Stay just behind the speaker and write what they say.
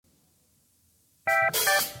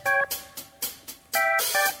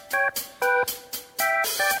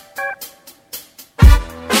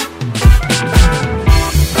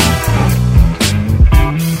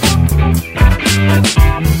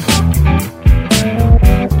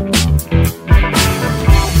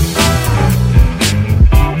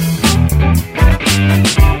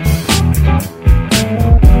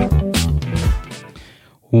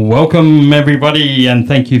Welcome, everybody, and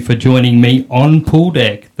thank you for joining me on Pool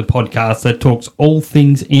Deck, the podcast that talks all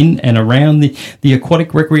things in and around the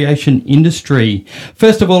aquatic recreation industry.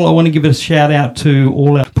 First of all, I want to give a shout out to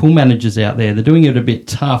all our pool managers out there. They're doing it a bit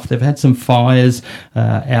tough. They've had some fires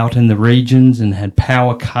out in the regions and had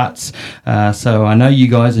power cuts. So I know you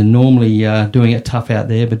guys are normally doing it tough out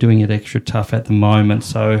there, but doing it extra tough at the moment.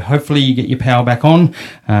 So hopefully you get your power back on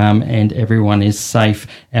and everyone is safe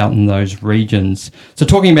out in those regions. So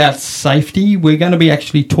talking about safety, we're going to be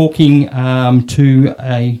actually talking to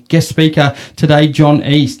a guest speaker today, John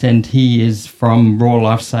East, and he is from Royal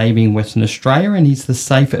Life Saving Western Australia, and he's the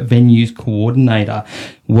Safe Venues Coordinator.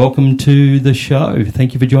 Welcome to the show.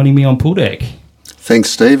 Thank you for joining me on Pool Deck. Thanks,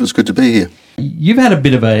 Steve. It's good to be here. You've had a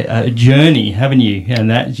bit of a journey, haven't you? And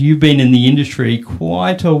that you've been in the industry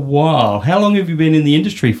quite a while. How long have you been in the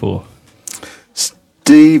industry for?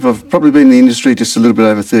 Steve, I've probably been in the industry just a little bit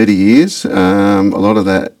over 30 years. A lot of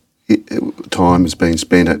that time has been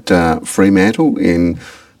spent at Fremantle in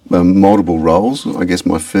multiple roles. I guess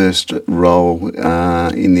my first role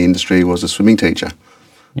in the industry was a swimming teacher.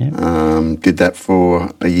 Yeah. Did that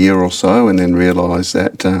for a year or so and then realised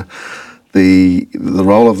that the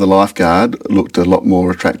role of the lifeguard looked a lot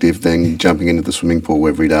more attractive than jumping into the swimming pool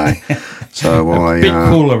every day. So a bit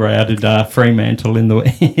cooler out at Fremantle in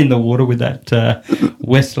the water with that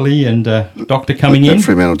Wesley and doctor coming in.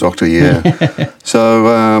 Fremantle doctor, yeah. So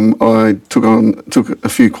I took a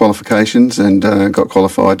few qualifications and got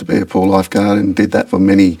qualified to be a pool lifeguard and did that for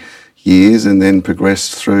many years, and then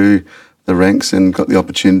progressed through the ranks and got the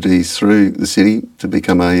opportunities through the city to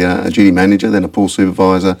become a duty manager, then a pool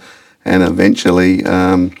supervisor, and eventually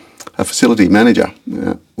a facility manager,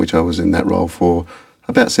 which I was in that role for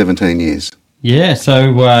about 17 years. Yeah,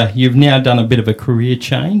 so you've now done a bit of a career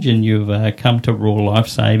change and you've come to Royal Life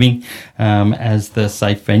Saving as the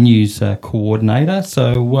Safe Venues Coordinator.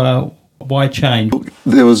 So why change?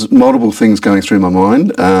 There was multiple things going through my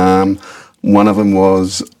mind. One of them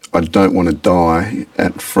was I don't want to die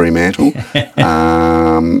at Fremantle,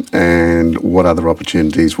 and what other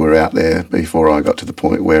opportunities were out there before I got to the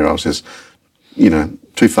point where I was just,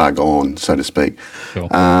 too far gone, so to speak. Sure.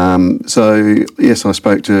 So, yes, I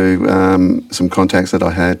spoke to some contacts that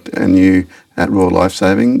I had and knew at Royal Life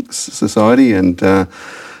Saving Society, and there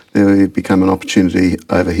became an opportunity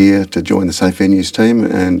over here to join the Safe Venues team,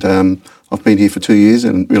 and I've been here for 2 years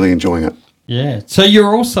and really enjoying it. Yeah, so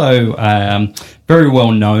you're also very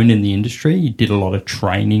well known in the industry. You did a lot of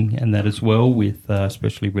training and that as well, with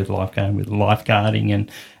especially with lifeguarding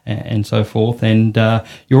and so forth. And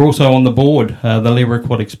you're also on the board, the Lever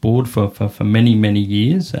Aquatics board for many, many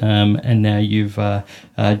years. And now you've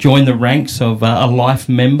joined the ranks of a life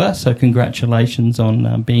member. So congratulations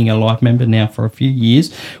on being a life member now for a few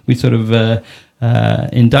years. We sort of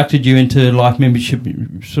inducted you into life membership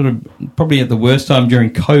sort of probably at the worst time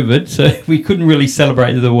during COVID, so we couldn't really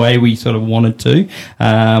celebrate the way we sort of wanted to,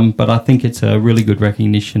 but I think it's a really good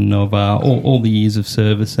recognition of all the years of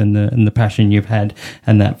service and the passion you've had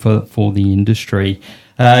and that for the industry.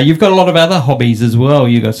 You've got a lot of other hobbies as well.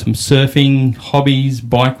 You've got some surfing hobbies,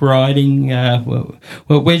 bike riding. Well,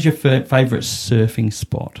 where's your favourite surfing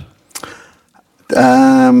spot?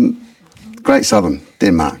 Great Southern,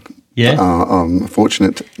 Denmark. Yeah, I'm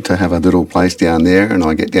fortunate to have a little place down there, and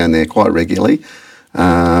I get down there quite regularly.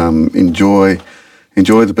 Enjoy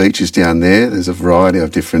the beaches down there. There's a variety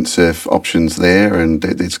of different surf options there, and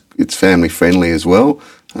it's family friendly as well.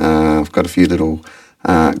 I've got a few little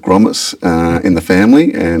grommets in the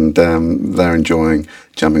family, and they're enjoying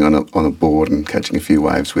jumping on a board and catching a few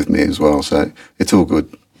waves with me as well. So it's all good.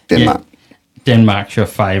 Denmark. Yeah. Denmark's your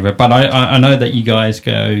favourite, but I know that you guys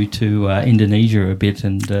go to Indonesia a bit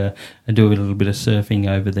and do a little bit of surfing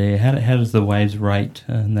over there. How does the waves rate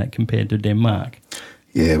that compared to Denmark?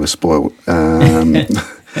 Yeah, we're spoiled. Every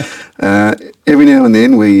now and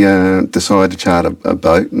then we decide to charter a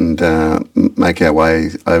boat and make our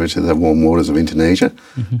way over to the warm waters of Indonesia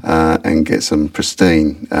and get some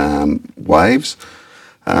pristine waves,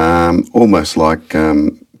 almost like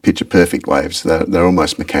picture perfect waves. They're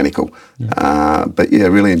almost mechanical. Yeah. But yeah,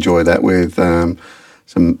 really enjoy that with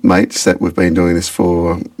some mates that we've been doing this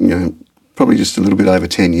for, probably just a little bit over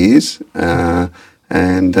 10 years.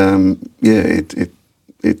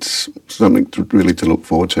 It's something to look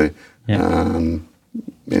forward to. Yeah. And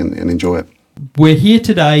enjoy it. We're here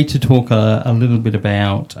today to talk a little bit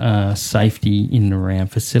about safety in and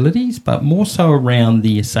around facilities, but more so around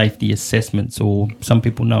the safety assessments, or some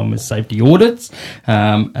people know them as safety audits.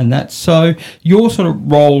 And that's so your sort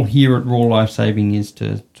of role here at Royal Life Saving is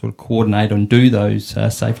to sort of coordinate and do those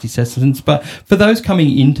safety assessments. But for those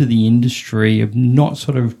coming into the industry of not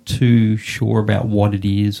sort of too sure about what it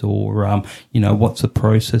is or, what's the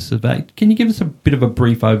process of that, can you give us a bit of a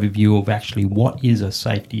brief overview of actually what is a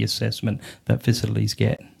safety assessment that facilities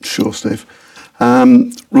get? Sure, Steve.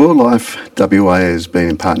 Royal Life WA has been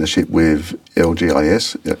in partnership with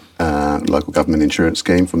LGIS, Local Government Insurance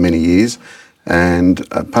Scheme, for many years. And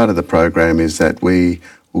part of the program is that we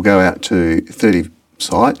will go out to 30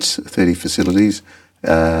 sites, 30 facilities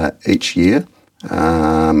each year.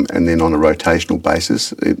 And then on a rotational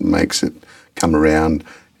basis, it makes it come around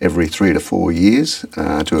every 3 to 4 years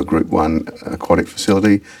to a Group 1 aquatic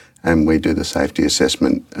facility. And we do the safety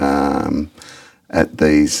assessment at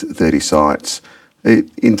these 30 sites.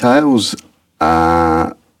 It entails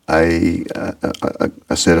a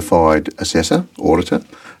certified assessor, auditor,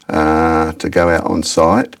 to go out on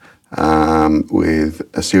site with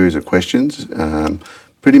a series of questions,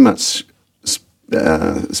 pretty much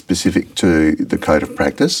specific to the Code of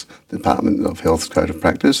Practice, the Department of Health's Code of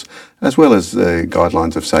Practice, as well as the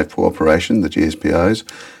Guidelines of Safe Cooperation, the GSPOs.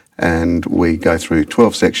 And we go through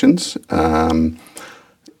 12 sections,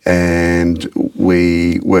 and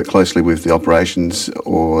we work closely with the operations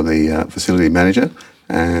or the facility manager,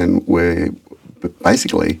 and we're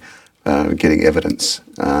basically getting evidence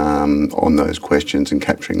on those questions and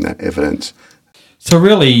capturing that evidence. So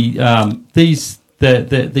really, these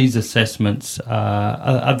assessments,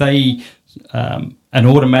 are they an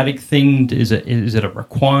automatic thing? Is it a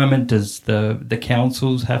requirement? Does the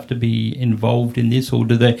councils have to be involved in this, or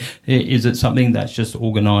is it something that's just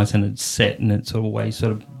organised and it's set and it's always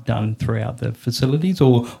sort of done throughout the facilities,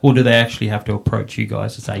 or do they actually have to approach you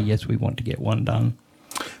guys to say, yes, we want to get one done?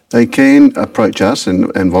 They can approach us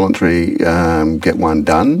and voluntarily get one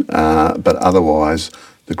done, but otherwise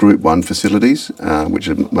the Group 1 facilities, which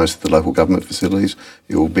are most of the local government facilities,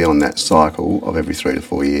 it will be on that cycle of every 3 to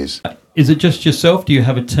 4 years. Is it just yourself? Do you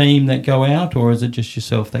have a team that go out, or is it just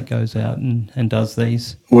yourself that goes out and does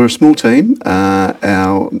these? We're a small team.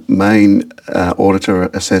 Our main auditor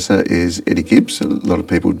assessor is Eddie Gibbs. A lot of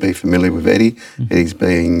people would be familiar with Eddie. Mm-hmm. Eddie's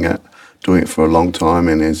been doing it for a long time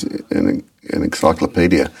and is an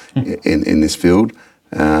encyclopedia in this field.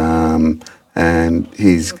 And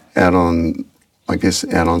he's out on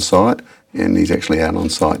site, and he's actually out on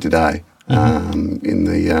site today in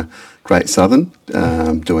the Great Southern,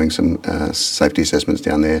 doing some safety assessments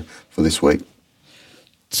down there for this week.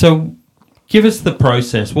 So give us the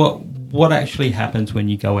process. What actually happens when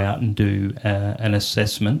you go out and do an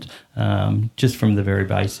assessment, just from the very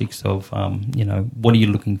basics of, what are you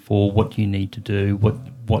looking for, what do you need to do,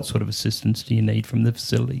 what sort of assistance do you need from the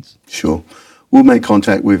facilities? Sure. We'll make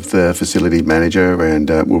contact with the facility manager, and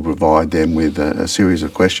we'll provide them with a series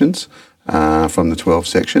of questions from the 12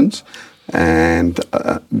 sections, and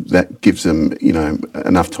that gives them,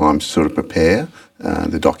 enough time to sort of prepare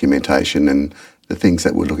the documentation and the things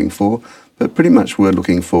that we're looking for. But pretty much we're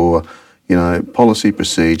looking for, policy,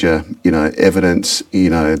 procedure, evidence,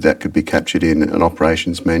 that could be captured in an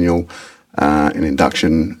operations manual, an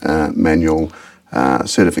induction manual,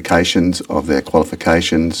 certifications of their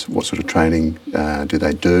qualifications, what sort of training do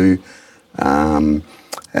they do, and,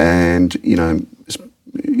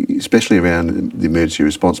 especially around the emergency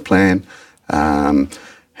response plan,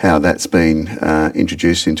 how that's been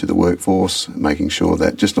introduced into the workforce, making sure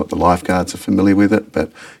that just not the lifeguards are familiar with it,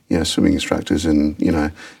 but, swimming instructors and,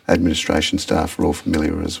 administration staff are all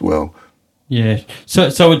familiar as well. Yeah, so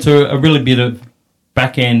it's a really bit of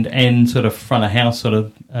back end and sort of front of house sort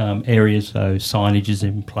of areas, so signage is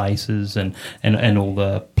in places and all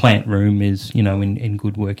the plant room is, in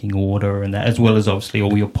good working order, and that, as well as obviously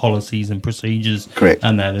all your policies and procedures. Correct.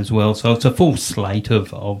 And that as well. So it's a full slate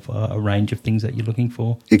of a range of things that you're looking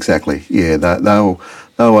for. Exactly. Yeah, they'll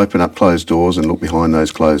open up closed doors and look behind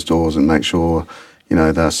those closed doors and make sure,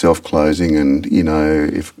 they're self-closing, and,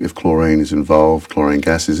 if chlorine is involved, chlorine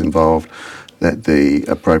gas is involved, that the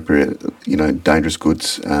appropriate, dangerous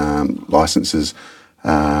goods licences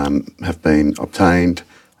have been obtained.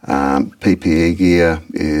 PPE gear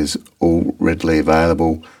is all readily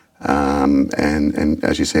available, and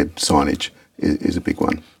as you said, signage is a big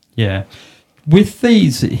one. Yeah. With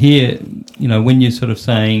these here, when you're sort of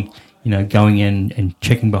saying, going in and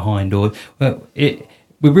checking behind doors,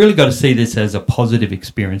 we've really got to see this as a positive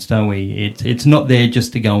experience, don't we? It's not there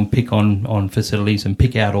just to go and pick on facilities and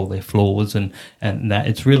pick out all their flaws and that.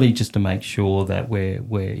 It's really just to make sure that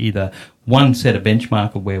we're either one, set a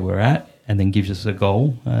benchmark of where we're at and then gives us a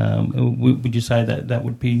goal. Would you say that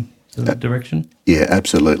would be the direction? Yeah,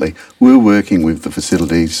 absolutely. We're working with the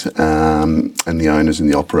facilities and the owners and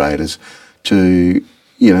the operators to,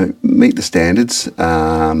 meet the standards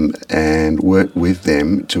and work with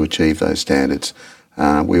them to achieve those standards.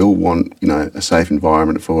 We all want, a safe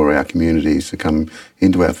environment for our communities to come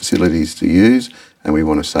into our facilities to use, and we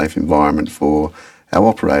want a safe environment for our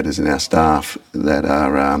operators and our staff that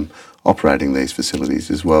are operating these facilities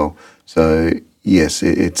as well. So yes,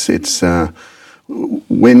 it's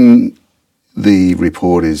when the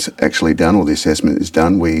report is actually done or the assessment is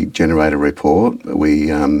done, we generate a report.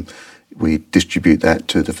 We distribute that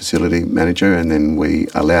to the facility manager, and then we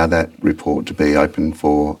allow that report to be open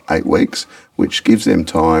for 8 weeks, which gives them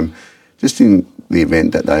time, just in the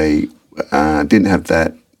event that they didn't have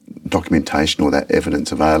that documentation or that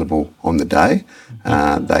evidence available on the day,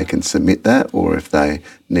 they can submit that, or if they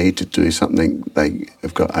need to do something, they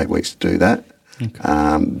have got 8 weeks to do that.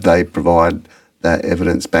 Okay. They provide that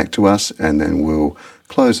evidence back to us, and then we'll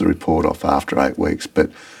close the report off after 8 weeks.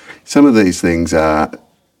 But some of these things are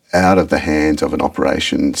out of the hands of an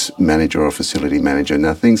operations manager or facility manager.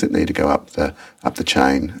 Now, things that need to go up the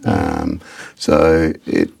chain. So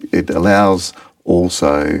it allows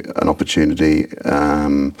also an opportunity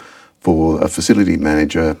for a facility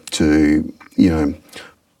manager to,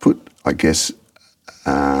 put, I guess,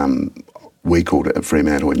 we called it at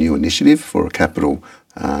Fremantle a new initiative for a capital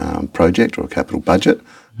project or a capital budget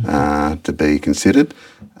to be considered,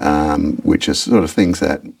 which are sort of things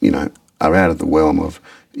that, are out of the realm of,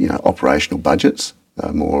 operational budgets,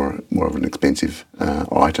 more of an expensive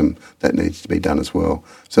item that needs to be done as well.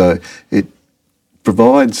 So it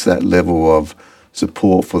provides that level of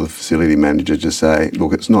support for the facility manager to say,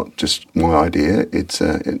 look, it's not just my idea, it's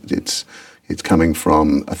coming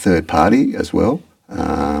from a third party as well,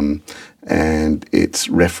 and it's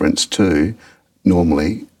reference to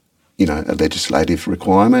normally, a legislative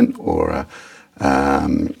requirement or a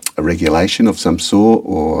regulation of some sort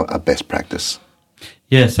or a best practice.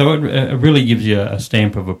 Yeah, so it really gives you a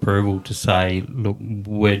stamp of approval to say, look,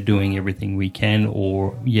 we're doing everything we can,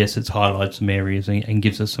 or yes, it's highlighted some areas and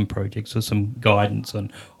gives us some projects or some guidance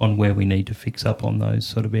on where we need to fix up on those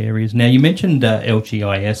sort of areas. Now, you mentioned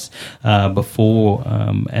LGIS before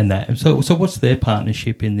and that. So what's their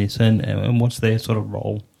partnership in this and what's their sort of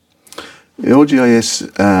role?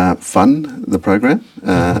 LGIS fund the program.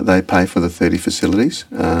 They pay for the 30 facilities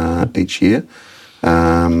each year.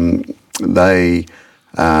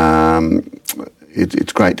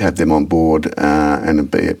 It's great to have them on board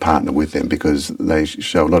and be a partner with them, because they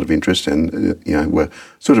show a lot of interest, and we're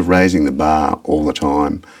sort of raising the bar all the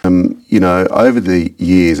time. Over the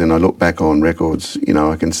years, and I look back on records,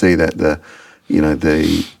 I can see that the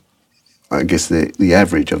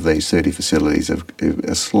average of these 30 facilities are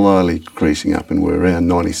slowly creasing up, and we're around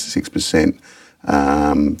 96%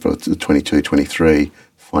 for the 22-23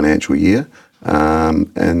 financial year.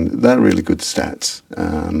 And they're really good stats.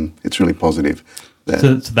 It's really positive.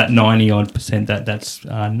 So that 90-odd% that's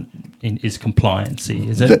is compliancy,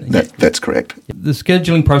 is it? That's correct. The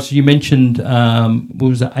scheduling process, you mentioned,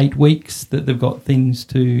 was it 8 weeks that they've got things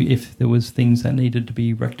to, if there was things that needed to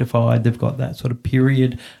be rectified, they've got that sort of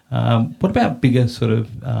period. What about bigger sort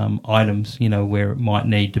of items, where it might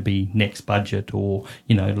need to be next budget, or,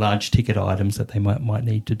 large ticket items that they might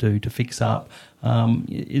need to do to fix up?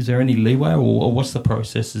 Is there any leeway, or what's the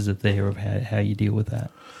processes of how you deal with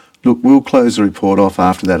that? Look, we'll close the report off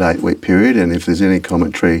after that 8-week period, and if there's any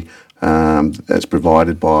commentary that's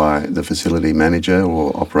provided by the facility manager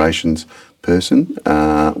or operations person,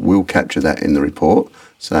 we'll capture that in the report,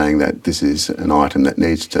 saying that this is an item that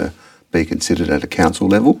needs to be considered at a council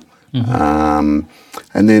level. Mm-hmm.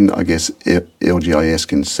 And then I guess LGIS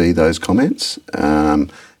can see those comments,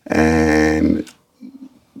 and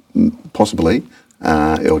possibly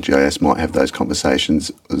LGIS might have those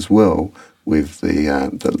conversations as well with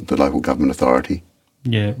the local government authority.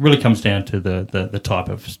 Yeah, it really comes down to the type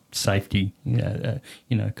of safety,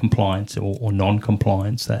 compliance or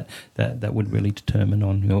non-compliance that would really determine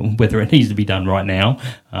on whether it needs to be done right now,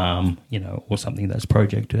 or something that's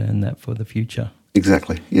projected and that for the future.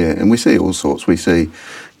 Exactly, yeah, and we see all sorts. We see,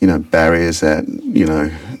 barriers that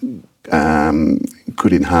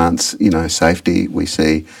could enhance, safety. We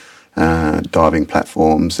see diving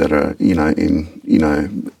platforms that are,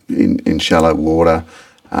 in shallow water,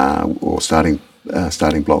 or starting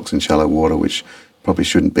blocks in shallow water, which probably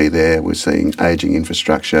shouldn't be there. We're seeing ageing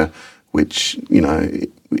infrastructure, which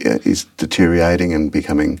is deteriorating and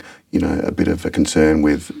becoming a bit of a concern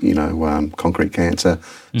with concrete cancer.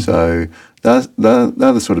 Mm-hmm. So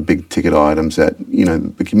they're the sort of big ticket items that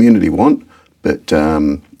the community want, but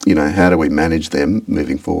how do we manage them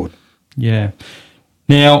moving forward? Yeah.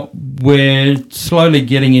 Now we're slowly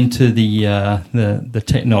getting into the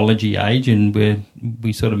technology age, and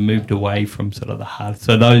we sort of moved away from sort of the hard.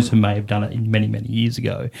 So those who may have done it many years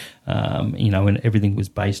ago, and everything was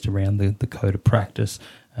based around the code of practice.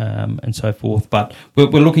 And so forth, but we're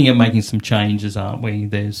looking at making some changes, aren't we?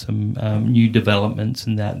 There's some new developments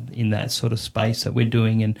in that sort of space that we're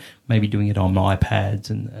doing, and maybe doing it on iPads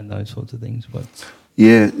and those sorts of things.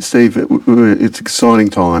 Yeah, Steve, it's an exciting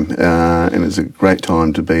time, and it's a great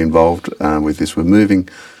time to be involved with this. We're moving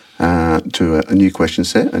to a new question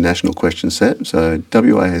set, a national question set. So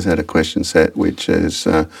WA has had a question set which has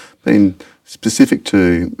been specific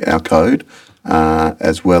to our code,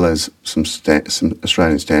 as well as some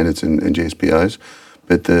Australian standards and GSPOs.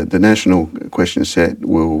 But the national question set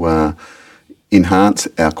will enhance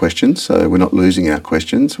our questions, so we're not losing our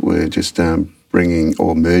questions. We're just bringing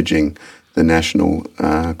or merging the national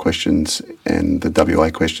questions and the WA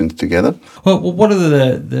questions together. Well, what are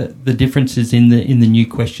the differences in the new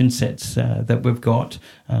question sets that we've got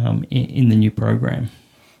in the new program?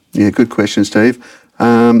 Yeah, good question, Steve.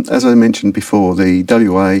 As I mentioned before, the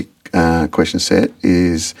WA question set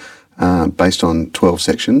is based on 12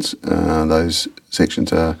 sections. Those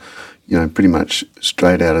sections are, pretty much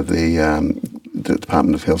straight out of the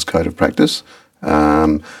Department of Health's Code of Practice.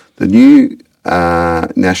 The new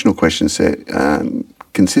national question set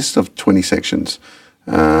consists of 20 sections.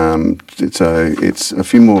 So it's a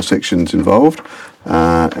few more sections involved,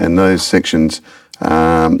 and those sections,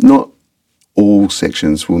 not all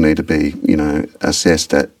sections will need to be,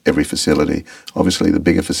 assessed at every facility. Obviously, the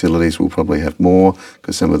bigger facilities will probably have more,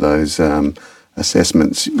 because some of those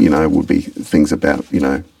assessments, would be things about,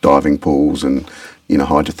 diving pools and,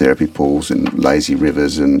 hydrotherapy pools and lazy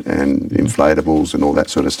rivers and inflatables and all that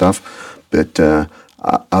sort of stuff. But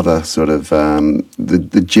other sort of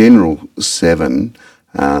the general 7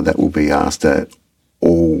 that will be asked at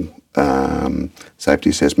all safety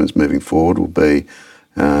assessments moving forward will be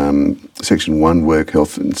Section 1, Work,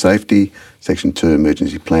 Health and Safety, Section 2,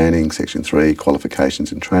 Emergency Planning, Section 3,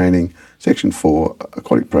 Qualifications and Training, Section 4,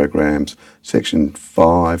 Aquatic Programs, Section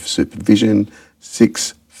 5, Supervision,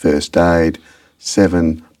 6, First Aid,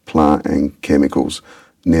 7, Plant and Chemicals.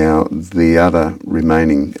 Now, the other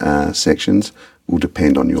remaining sections will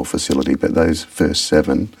depend on your facility, but those first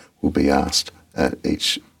 7 will be asked at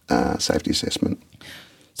each safety assessment.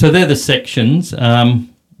 So they're the sections.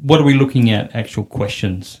 What are we looking at, actual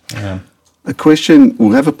questions? A question,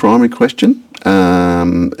 we'll have a primary question,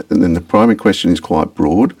 and then the primary question is quite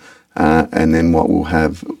broad, and then what we'll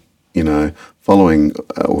have, following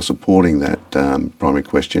or supporting that primary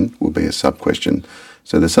question will be a sub-question.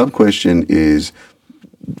 So the sub-question is,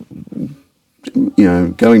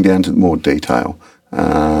 going down to more detail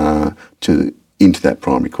into that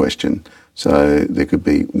primary question. So there could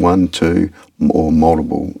be 1, 2, or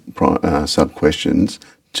multiple sub-questions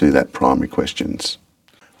to that primary questions.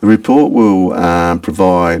 The report will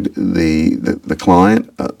provide the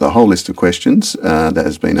client the whole list of questions that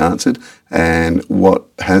has been answered, and what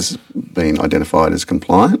has been identified as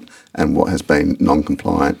compliant and what has been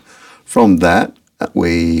non-compliant. From that,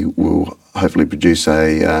 we will hopefully produce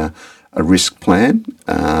a risk plan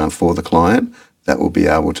for the client that will be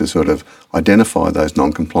able to sort of identify those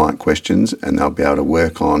non-compliant questions, and they'll be able to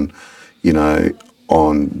work on,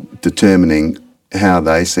 on determining how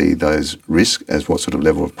they see those risks as what sort of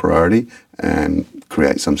level of priority, and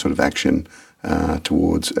create some sort of action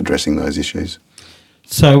towards addressing those issues.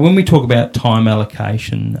 So when we talk about time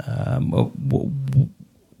allocation,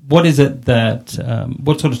 what is it that,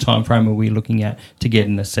 what sort of time frame are we looking at to get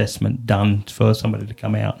an assessment done for somebody to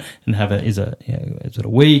come out and have is it a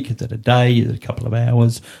week, is it a day, is it a couple of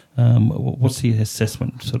hours? What's the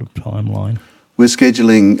assessment sort of timeline? We're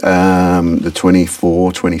scheduling the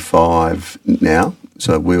 24, 25 now,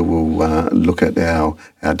 so we will look at our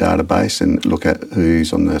database and look at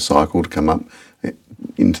who's on the cycle to come up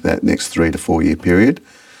into that next 3 to 4 year period.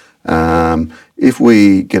 If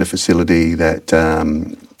we get a facility that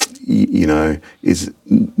is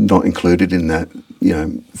not included in that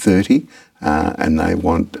 30, and they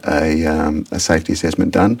want a safety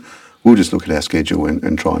assessment done, we'll just look at our schedule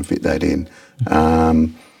and try and fit that in.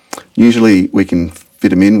 Usually we can fit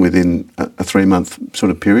them in within a 3-month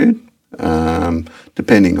sort of period,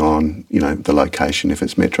 depending on, the location. If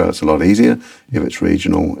it's metro, it's a lot easier. If it's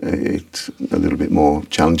regional, it's a little bit more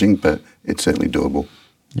challenging, but it's certainly doable.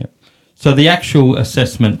 Yeah. So the actual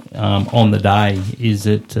assessment on the day, is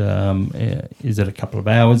it a couple of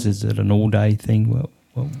hours? Is it an all-day thing? Well,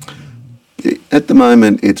 at the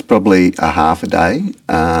moment, it's probably a half a day.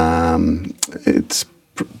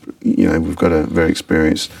 We've got a very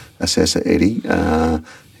experienced assessor, Eddie.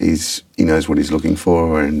 he knows what he's looking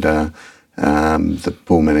for, and the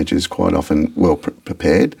pool manager is quite often well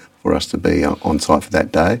prepared for us to be on site for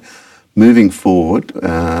that day. Moving forward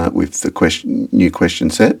with the new question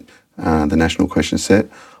set, the national question set,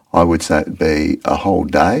 I would say it'd be a whole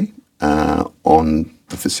day on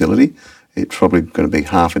the facility. It's probably going to be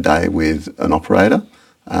half a day with an operator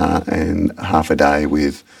and half a day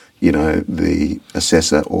with, the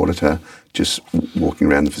assessor, auditor, just walking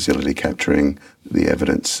around the facility, capturing the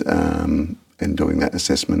evidence and doing that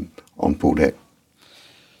assessment on pool deck.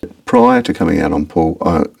 Prior to coming out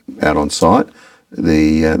on site,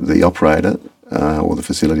 the operator or the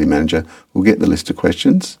facility manager will get the list of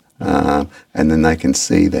questions, and then they can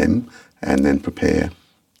see them and then prepare.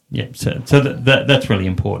 Yeah, so that's really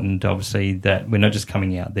important. Obviously, that we're not just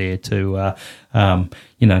coming out there to,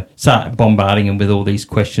 start bombarding them with all these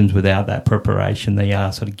questions without that preparation. They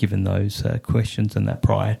are sort of given those questions and that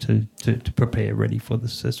prior to prepare ready for the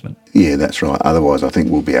assessment. Yeah, that's right. Otherwise, I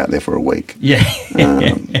think we'll be out there for a week. Yeah.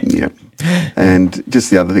 Yeah. And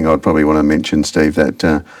just the other thing I'd probably want to mention, Steve,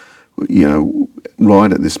 that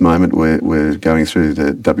right at this moment we're going through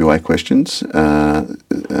the WA questions,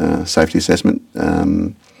 safety assessment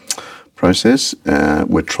process.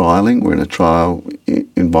 We're trialling. We're in a trial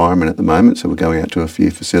environment at the moment, so we're going out to a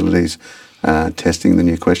few facilities, testing the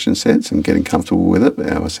new question sets and getting comfortable with it.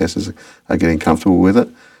 Our assessors are getting comfortable with it,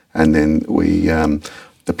 and then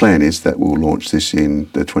the plan is that we'll launch this in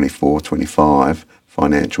the 24-25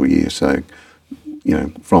 financial year. So,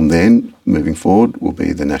 from then moving forward will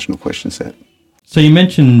be the national question set. So you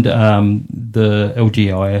mentioned the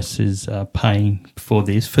LGIS is paying for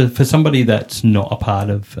this. For somebody that's not a part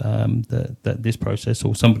of this process,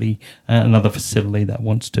 or somebody another facility that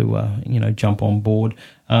wants to jump on board,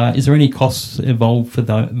 is there any costs involved for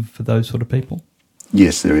those sort of people?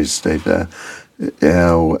 Yes, there is, Steve.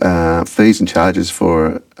 Our fees and charges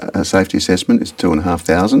for a safety assessment is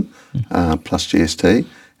 $2,500 plus GST,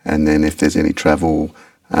 and then if there's any travel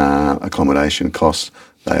accommodation costs,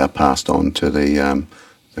 they are passed on to the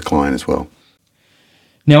client as well.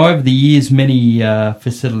 Now, over the years, many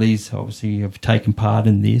facilities obviously have taken part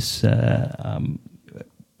in this.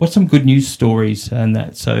 What's some good news stories and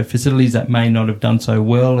that? So facilities that may not have done so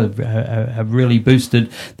well have really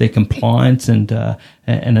boosted their compliance and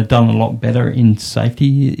have done a lot better in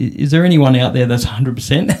safety. Is there anyone out there that's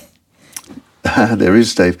 100%? There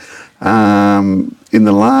is, Steve. In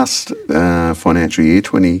the last financial year,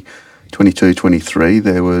 2022-23,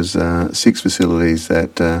 there was 6 facilities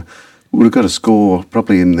that would have got a score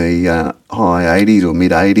probably in the high 80s or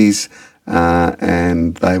mid 80s,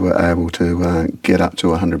 and they were able to get up to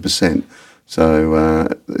 100%. So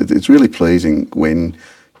it's really pleasing when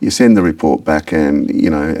you send the report back, and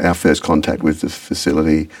our first contact with the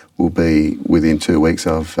facility will be within 2 weeks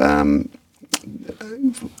of them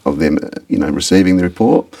receiving the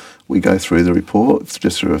report. We go through the report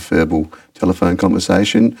just through a verbal telephone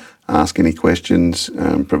conversation, ask any questions,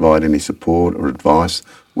 provide any support or advice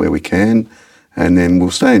where we can, and then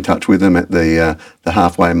we'll stay in touch with them at the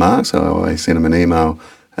halfway mark. So I send them an email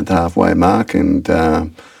at the halfway mark, and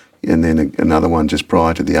then another one just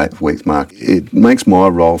prior to the 8th week mark. It makes my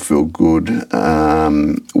role feel good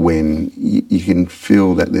when you can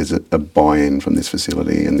feel that there's a buy-in from this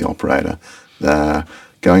facility and the operator. They're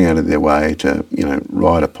going out of their way to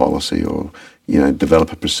write a policy or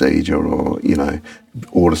develop a procedure or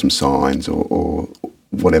order some signs or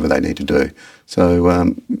whatever they need to do.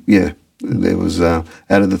 So there was out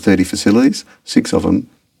of the 30 facilities, 6 of them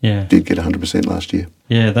did get 100% last year.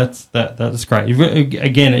 Yeah, that's great.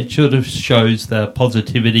 Again, it sort of shows the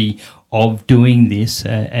positivity of doing this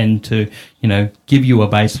and to give you a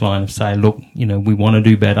baseline of say, look, we want to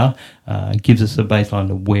do better. Gives us a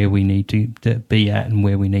baseline of where we need to be at and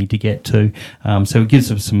where we need to get to. So it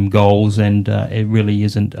gives us some goals, and it really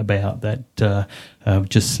isn't about that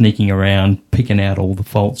just sneaking around, picking out all the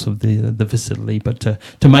faults of the facility, but to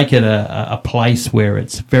make it a place where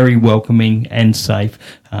it's very welcoming and safe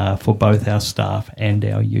for both our staff and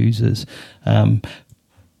our users.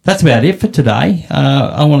 That's about it for today.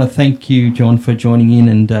 I want to thank you, John, for joining in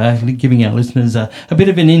and giving our listeners a bit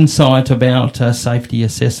of an insight about safety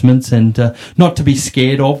assessments, and not to be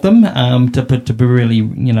scared of them, to really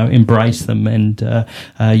embrace them and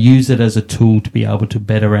use it as a tool to be able to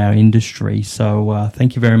better our industry. So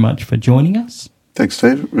thank you very much for joining us. Thanks,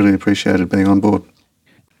 Steve. Really appreciated being on board.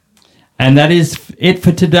 And that is it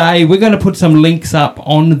for today. We're going to put some links up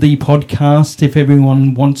on the podcast if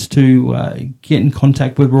everyone wants to get in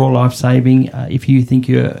contact with Royal Life Saving. If you think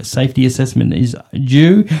your safety assessment is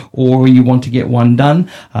due or you want to get one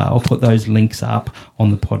done, I'll put those links up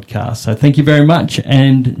on the podcast. So thank you very much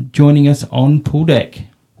and joining us on Pool Deck.